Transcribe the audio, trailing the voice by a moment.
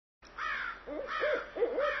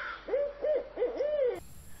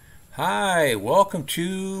Hi, welcome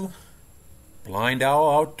to Blind Owl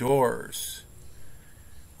Outdoors.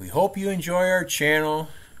 We hope you enjoy our channel,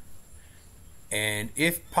 and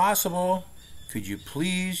if possible, could you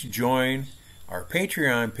please join our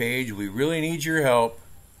Patreon page? We really need your help.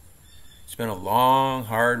 It's been a long,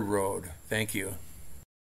 hard road. Thank you.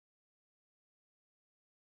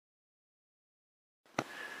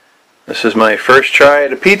 This is my first try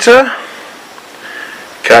at a pizza.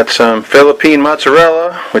 Got some Philippine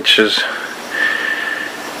mozzarella, which is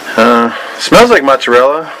smells like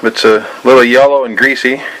mozzarella, but it's a little yellow and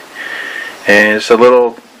greasy. And it's a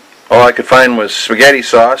little, all I could find was spaghetti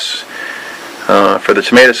sauce for the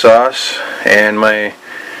tomato sauce. And my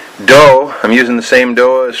dough, I'm using the same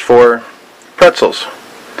dough as for pretzels.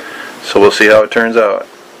 So we'll see how it turns out.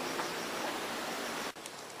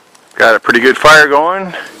 Got a pretty good fire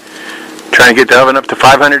going. Trying to get the oven up to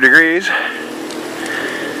 500 degrees.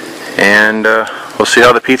 And we'll see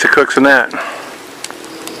how the pizza cooks in that.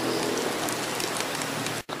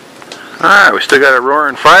 Alright, we still got a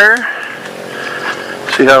roaring fire.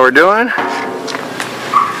 See how we're doing.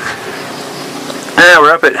 Yeah,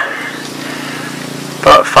 we're up at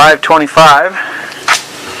about 525.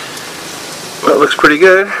 Well, it looks pretty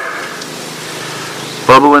good.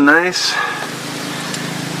 Bubbling nice.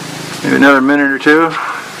 Maybe another minute or two.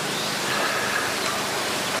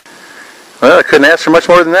 Well, I couldn't ask for much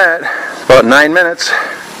more than that. About 9 minutes.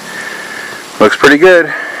 Looks pretty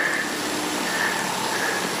good.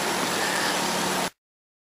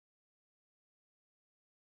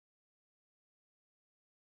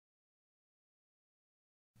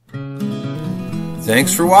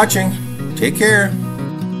 Thanks for watching. Take care.